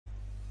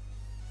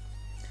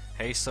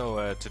Hey,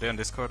 so today on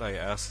Discord I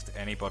asked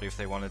anybody if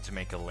they wanted to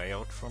make a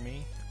layout for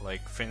me, like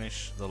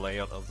finish the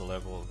layout of the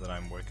level that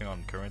I'm working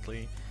on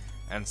currently,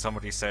 and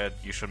somebody said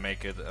you should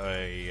make it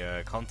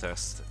a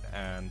contest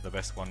and the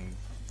best one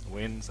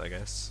wins, I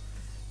guess.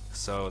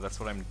 So that's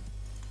what I'm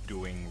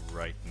doing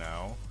right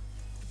now.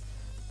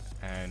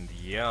 And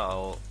yeah,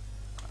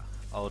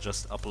 I'll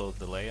just upload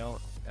the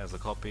layout as a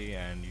copy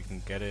and you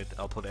can get it.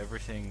 I'll put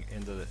everything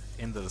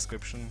in the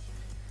description.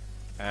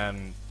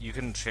 And you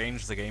can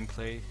change the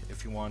gameplay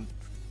if you want,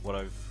 what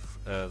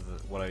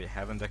I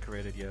haven't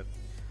decorated yet,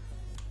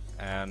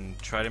 and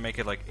try to make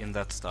it like in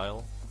that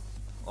style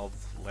of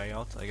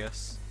layout, I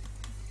guess.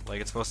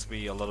 Like it's supposed to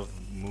be a lot of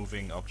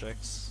moving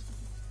objects.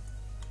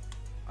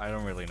 I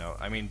don't really know.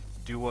 I mean,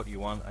 do what you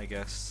want, I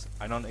guess.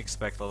 I don't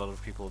expect a lot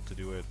of people to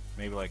do it.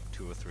 Maybe like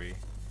 2 or 3,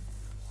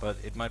 but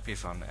it might be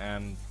fun.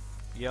 And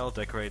yeah, I'll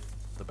decorate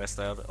the best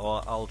layout,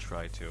 or I'll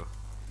try to.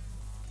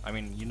 I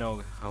mean, you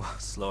know how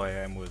slow I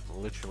am with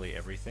literally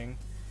everything.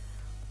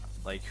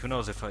 Like, who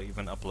knows if I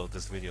even upload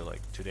this video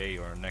like today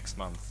or next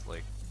month,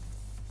 like,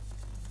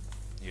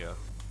 yeah.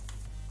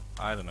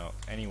 I don't know.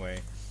 Anyway,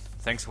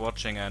 thanks for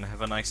watching and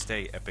have a nice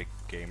day, epic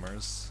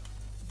gamers.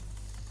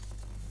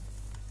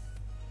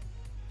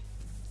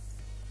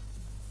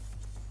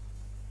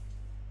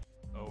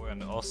 Oh,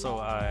 and also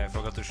I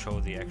forgot to show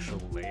the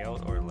actual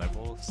layout or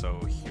level, so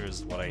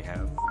here's what I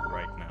have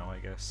right now, I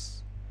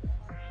guess.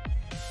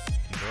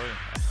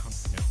 Enjoy.